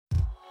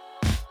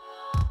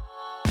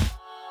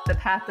the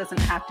path doesn't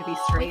have to be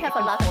straight. We have a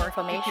lot of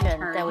information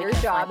that we Your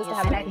can job find is to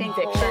have a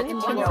conviction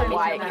to know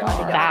why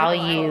you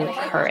value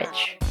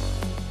courage.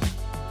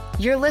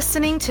 You're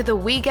listening to the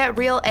We Get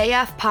Real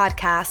AF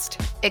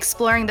podcast,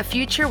 exploring the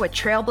future with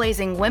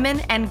trailblazing women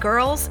and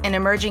girls in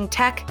emerging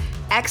tech,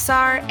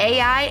 XR,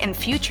 AI, and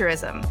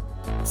futurism.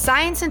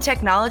 Science and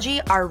technology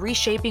are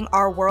reshaping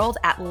our world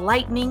at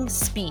lightning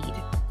speed.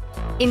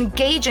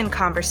 Engage in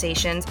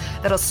conversations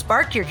that'll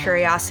spark your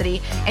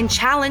curiosity and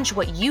challenge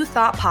what you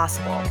thought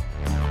possible.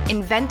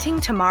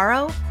 Inventing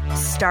Tomorrow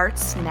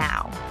starts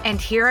now.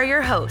 And here are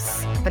your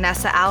hosts,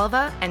 Vanessa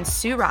Alava and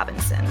Sue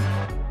Robinson.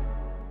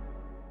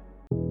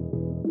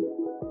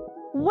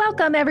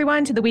 Welcome,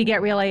 everyone, to the We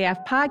Get Real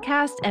AF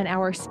podcast and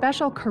our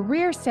special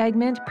career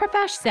segment,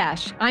 Profesh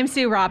Sesh. I'm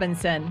Sue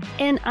Robinson.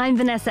 And I'm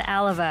Vanessa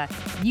Alava.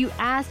 You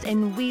asked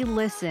and we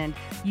listened.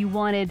 You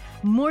wanted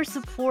more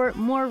support,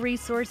 more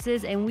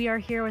resources, and we are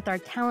here with our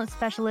talent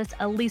specialist,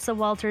 Elisa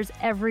Walters,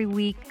 every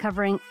week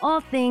covering all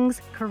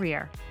things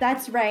career.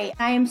 That's right.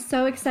 I am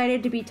so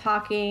excited to be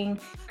talking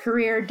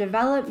career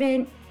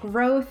development,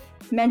 growth,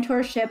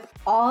 mentorship,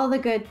 all the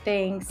good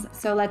things.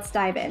 So let's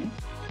dive in.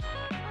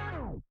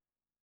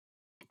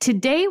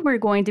 Today, we're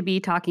going to be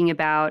talking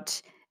about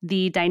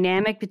the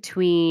dynamic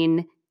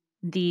between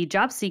the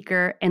job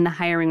seeker and the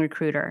hiring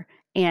recruiter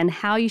and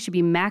how you should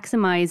be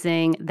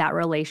maximizing that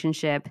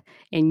relationship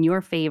in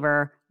your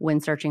favor when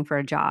searching for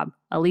a job.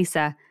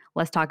 Elisa,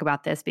 let's talk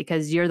about this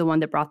because you're the one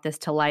that brought this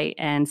to light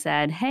and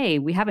said, hey,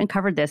 we haven't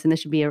covered this and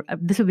this would be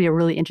a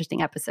really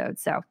interesting episode.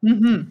 So.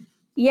 Mm-hmm.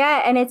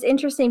 Yeah, and it's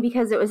interesting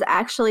because it was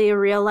actually a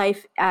real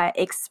life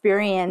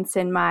experience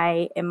in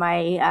my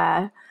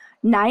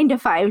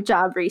 9-to-5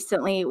 job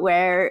recently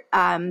where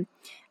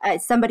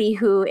somebody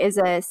who is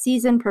a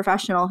seasoned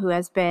professional who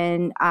has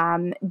been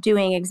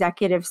doing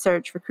executive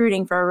search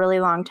recruiting for a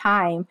really long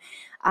time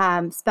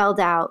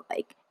spelled out,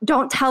 like,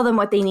 don't tell them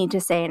what they need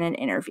to say in an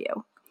interview,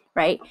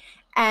 right?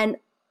 And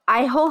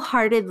I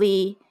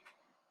wholeheartedly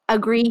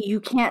agree you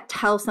can't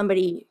tell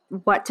somebody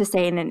what to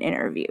say in an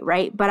interview,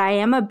 right? But I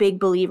am a big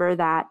believer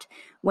that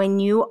when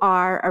you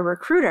are a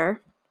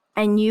recruiter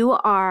and you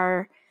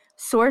are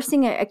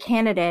sourcing a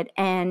candidate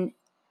and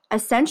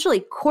essentially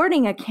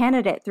courting a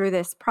candidate through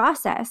this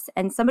process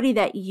and somebody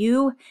that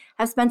you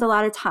have spent a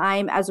lot of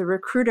time as a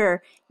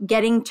recruiter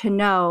getting to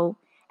know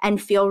and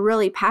feel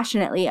really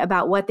passionately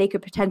about what they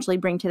could potentially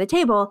bring to the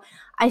table,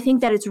 I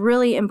think that it's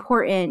really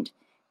important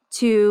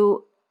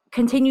to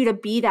continue to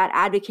be that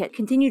advocate,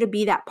 continue to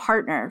be that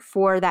partner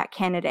for that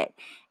candidate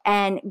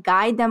and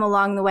guide them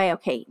along the way.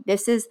 Okay,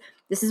 this is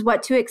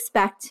what to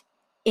expect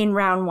in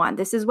round 1.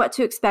 This is what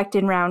to expect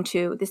in round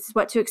 2. This is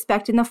what to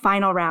expect in the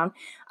final round.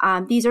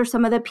 These are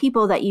some of the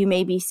people that you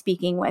may be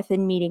speaking with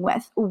and meeting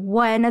with.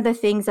 One of the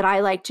things that I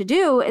like to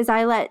do is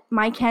I let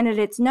my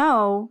candidates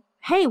know,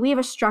 hey, we have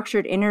a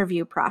structured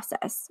interview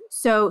process.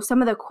 So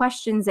some of the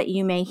questions that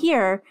you may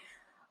hear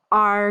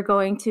are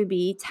going to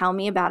be, tell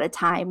me about a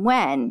time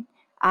when,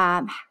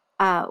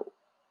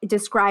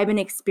 describe an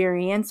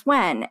experience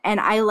when. And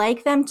I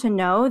like them to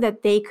know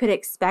that they could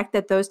expect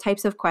that those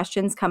types of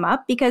questions come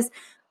up because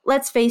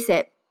let's face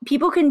it,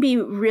 people can be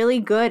really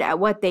good at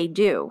what they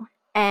do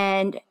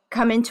and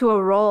come into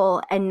a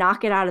role and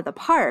knock it out of the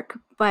park.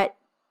 But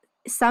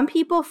some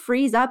people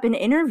freeze up in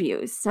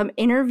interviews. Some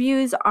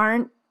interviews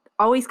aren't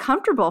always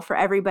comfortable for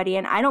everybody.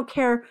 And I don't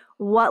care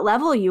what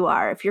level you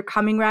are, if you're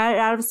coming right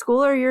out of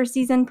school or you're a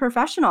seasoned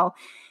professional,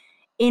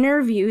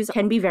 interviews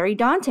can be very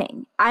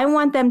daunting. I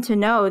want them to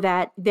know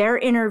that they're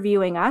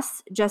interviewing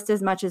us just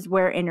as much as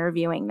we're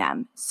interviewing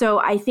them. So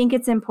I think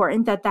it's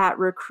important that that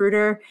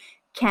recruiter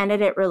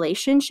candidate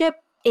relationship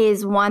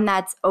is one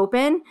that's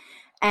open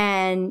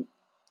and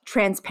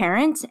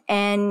transparent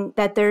and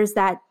that there's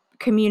that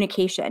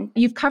communication.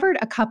 You've covered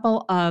a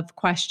couple of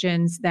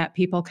questions that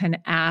people can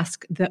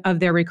ask of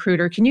their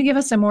recruiter. Can you give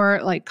us a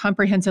more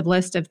comprehensive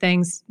list of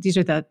things? These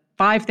are the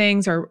 5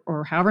 things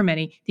or however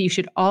many that you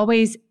should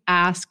always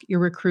ask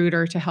your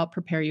recruiter to help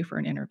prepare you for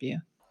an interview.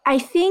 I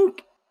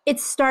think it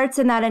starts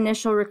in that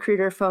initial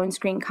recruiter phone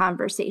screen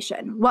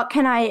conversation. What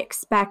can I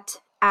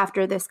expect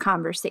after this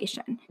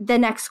conversation? The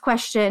next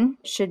question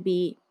should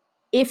be,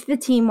 if the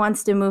team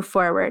wants to move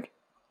forward,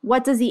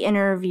 what does the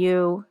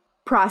interview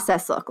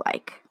process look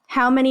like?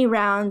 How many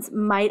rounds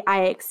might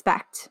I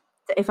expect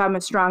if I'm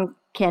a strong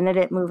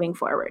candidate moving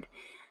forward?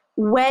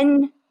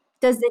 When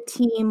does the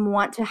team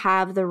want to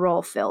have the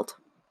role filled?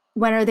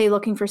 When are they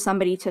looking for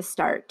somebody to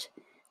start?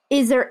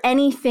 Is there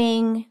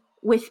anything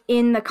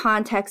within the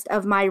context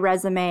of my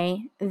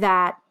resume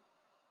that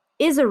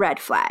is a red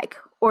flag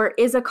or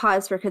is a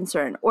cause for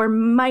concern or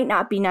might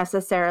not be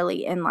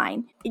necessarily in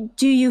line?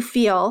 Do you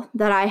feel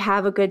that I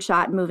have a good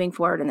shot moving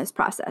forward in this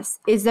process?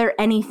 Is there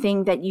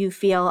anything that you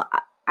feel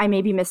I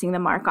may be missing the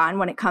mark on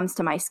when it comes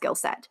to my skill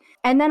set?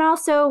 And then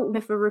also,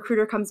 if a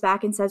recruiter comes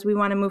back and says, we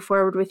want to move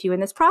forward with you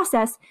in this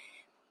process,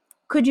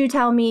 could you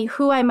tell me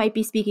who I might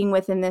be speaking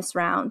with in this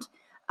round?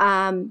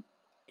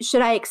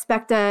 Should I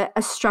expect a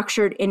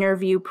structured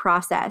interview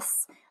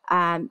process?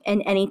 And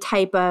any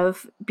type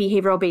of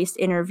behavioral-based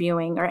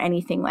interviewing or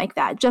anything like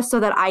that, just so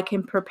that I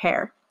can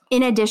prepare.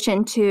 in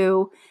addition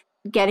to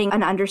getting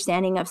an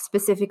understanding of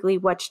specifically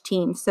which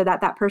teams so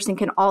that that person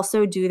can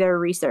also do their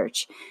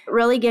research,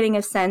 really getting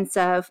a sense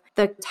of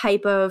the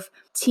type of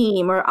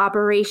team or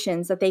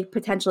operations that they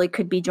potentially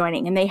could be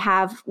joining. And they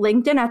have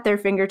LinkedIn at their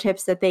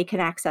fingertips that they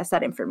can access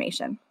that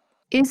information.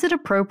 Is it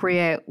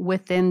appropriate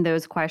within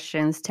those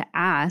questions to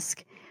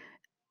ask,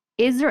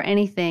 is there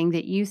anything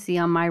that you see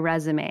on my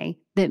resume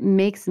that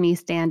makes me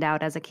stand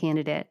out as a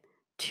candidate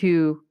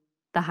to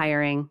the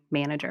hiring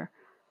manager?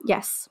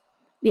 Yes.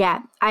 Yeah,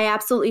 I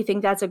absolutely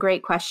think that's a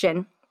great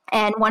question.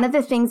 And one of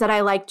the things that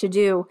I like to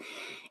do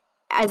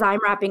as I'm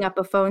wrapping up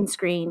a phone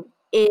screen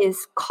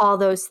is call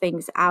those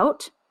things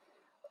out,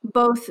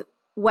 both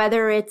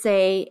whether it's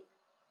I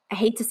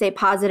hate to say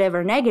positive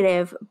or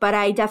negative, but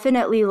I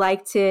definitely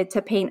like to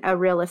paint a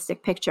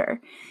realistic picture.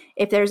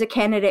 If there's a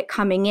candidate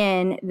coming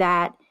in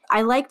that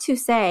I like to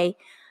say,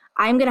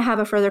 I'm going to have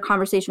a further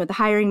conversation with the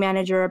hiring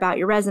manager about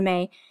your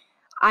resume.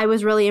 I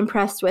was really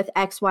impressed with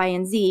X, Y,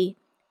 and Z.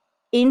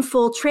 In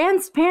full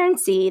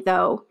transparency,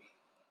 though,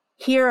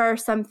 here are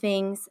some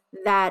things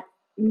that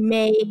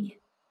may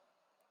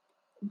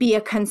be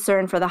a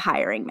concern for the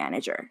hiring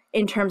manager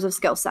in terms of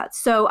skill sets.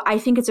 So I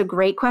think it's a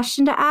great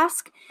question to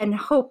ask, and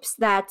hopes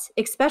that,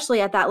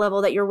 especially at that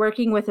level, that you're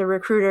working with a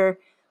recruiter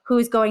who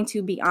is going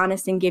to be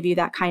honest and give you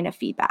that kind of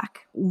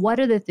feedback. What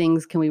are the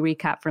things, can we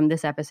recap from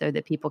this episode,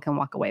 that people can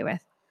walk away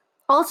with?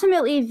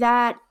 Ultimately,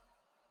 that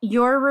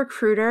your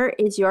recruiter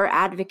is your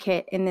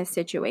advocate in this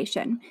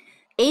situation.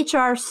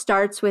 HR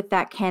starts with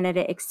that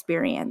candidate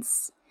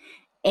experience.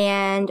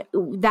 And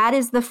that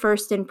is the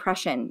first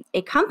impression.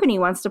 A company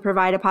wants to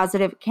provide a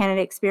positive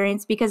candidate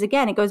experience because,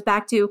 again, it goes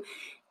back to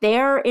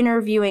they're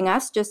interviewing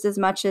us just as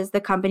much as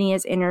the company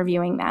is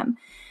interviewing them.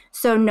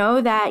 So know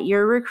that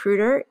your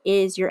recruiter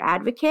is your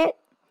advocate,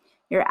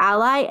 your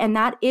ally, and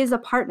that is a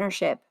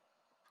partnership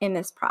in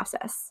this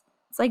process.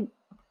 It's like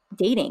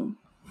dating.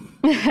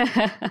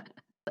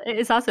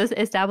 It's also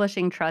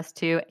establishing trust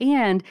too,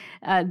 and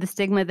the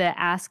stigma that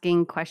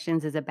asking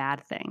questions is a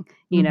bad thing.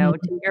 You know,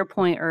 to your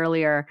point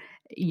earlier,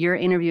 you're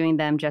interviewing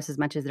them just as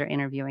much as they're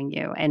interviewing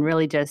you, and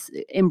really just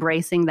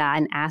embracing that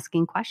and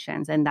asking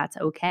questions, and that's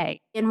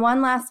okay. And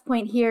one last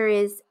point here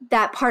is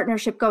that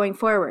partnership going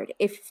forward.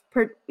 If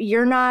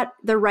you're not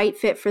the right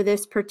fit for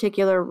this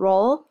particular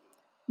role,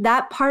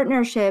 that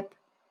partnership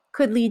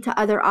could lead to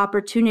other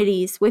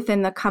opportunities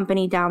within the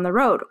company down the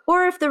road.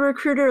 Or if the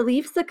recruiter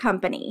leaves the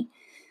company,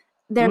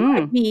 there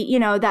might be, you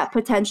know, that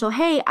potential,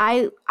 hey,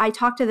 I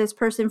talked to this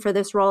person for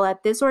this role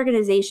at this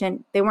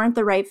organization. They weren't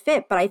the right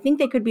fit, but I think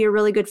they could be a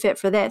really good fit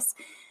for this.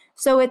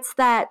 So it's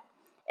that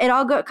it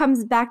all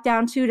comes back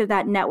down to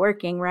that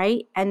networking,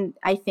 right? And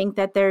I think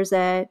that there's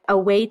a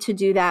way to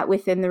do that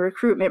within the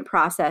recruitment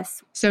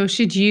process. So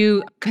should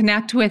you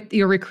connect with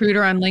your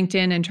recruiter on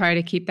LinkedIn and try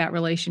to keep that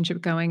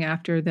relationship going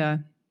after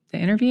the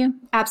interview?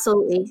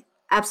 Absolutely.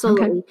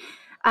 Absolutely. Okay.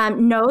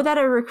 Know that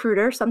a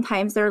recruiter,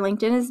 sometimes their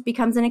LinkedIn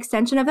becomes an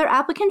extension of their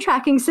applicant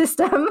tracking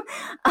system.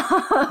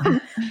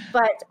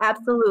 But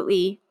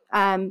absolutely,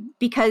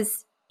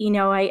 because, you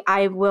know,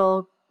 I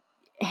will,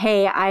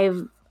 hey, I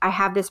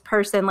have this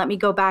person, let me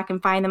go back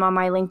and find them on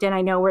my LinkedIn. I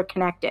know we're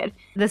connected.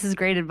 This is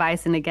great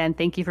advice. And again,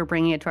 thank you for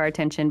bringing it to our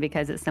attention,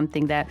 because it's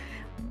something that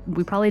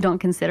we probably don't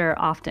consider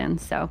often.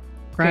 So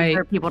great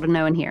for people to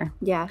know and hear.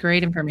 Yeah.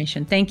 Great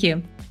information. Thank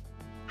you.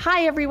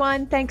 Hi,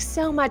 everyone. Thanks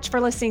so much for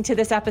listening to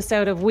this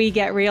episode of We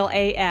Get Real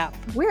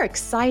AF. We're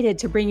excited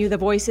to bring you the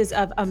voices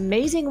of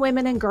amazing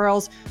women and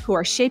girls who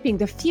are shaping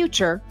the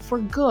future for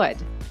good.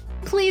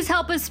 Please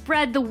help us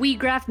spread the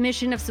WeGraph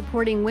mission of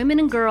supporting women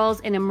and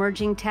girls in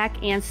emerging tech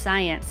and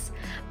science.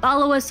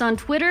 Follow us on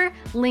Twitter,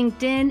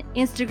 LinkedIn,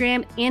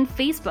 Instagram, and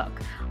Facebook.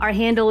 Our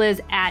handle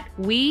is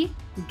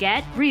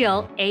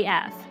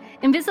 @WeGetRealAF.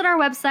 And visit our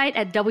website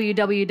at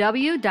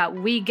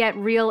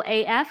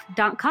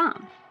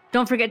www.wegetrealaf.com.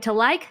 Don't forget to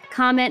like,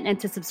 comment, and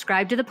to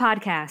subscribe to the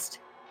podcast.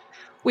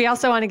 We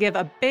also want to give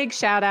a big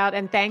shout out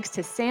and thanks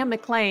to Sam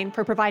McLean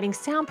for providing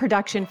sound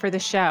production for the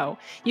show.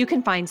 You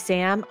can find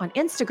Sam on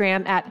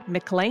Instagram at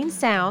McLean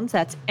Sounds,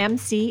 that's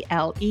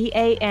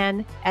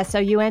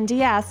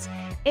McLeanSounds,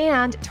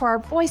 and to our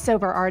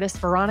voiceover artist,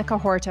 Veronica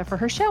Horta, for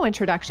her show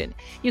introduction.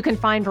 You can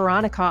find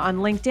Veronica on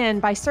LinkedIn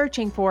by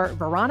searching for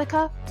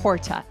Veronica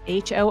Horta,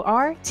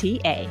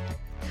 Horta.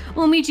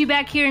 We'll meet you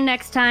back here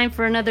next time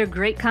for another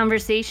great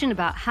conversation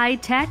about high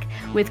tech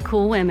with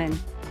cool women.